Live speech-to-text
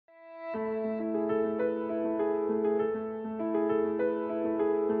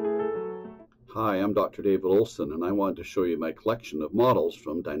Hi, I'm Dr. David Olson, and I wanted to show you my collection of models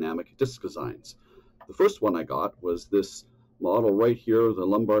from Dynamic Disc Designs. The first one I got was this model right here, the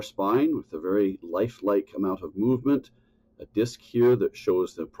lumbar spine, with a very lifelike amount of movement. A disc here that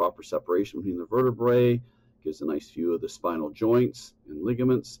shows the proper separation between the vertebrae, gives a nice view of the spinal joints and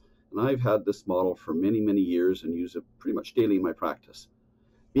ligaments. And I've had this model for many, many years and use it pretty much daily in my practice.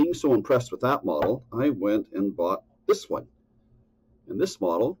 Being so impressed with that model, I went and bought this one. And this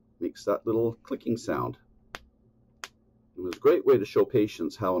model makes that little clicking sound. It was a great way to show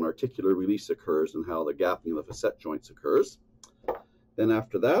patients how an articular release occurs and how the gapping of the facet joints occurs. Then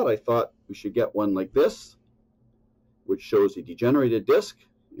after that, I thought we should get one like this, which shows a degenerated disc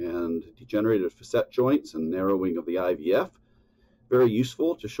and degenerated facet joints and narrowing of the IVF. Very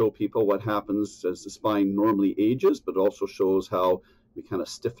useful to show people what happens as the spine normally ages, but also shows how we kind of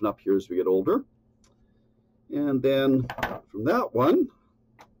stiffen up here as we get older. And then from that one,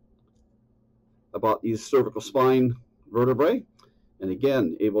 I bought these cervical spine vertebrae, and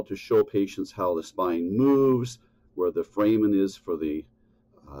again, able to show patients how the spine moves, where the foramen is for the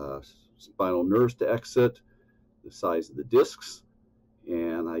spinal nerves to exit, the size of the discs,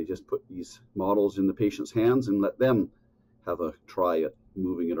 and I just put these models in the patient's hands and let them have a try at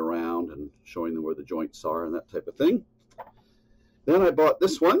moving it around and showing them where the joints are and that type of thing. Then I bought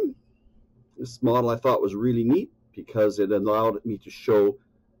this one. This model I thought was really neat because it allowed me to show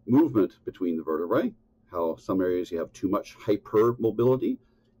movement between the vertebrae, how some areas you have too much hypermobility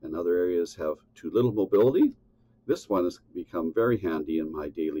and other areas have too little mobility. This one has become very handy in my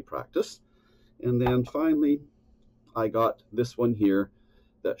daily practice. And then finally, I got this one here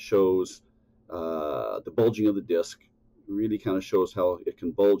that shows the bulging of the disc. It really kind of shows how it can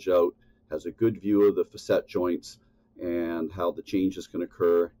bulge out, has a good view of the facet joints and how the changes can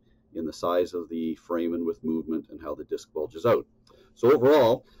occur in the size of the foramen with movement and how the disc bulges out. So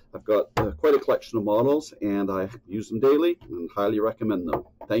overall, I've got quite a collection of models, and I use them daily and highly recommend them.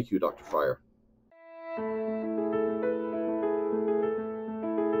 Thank you, Dr. Fryer.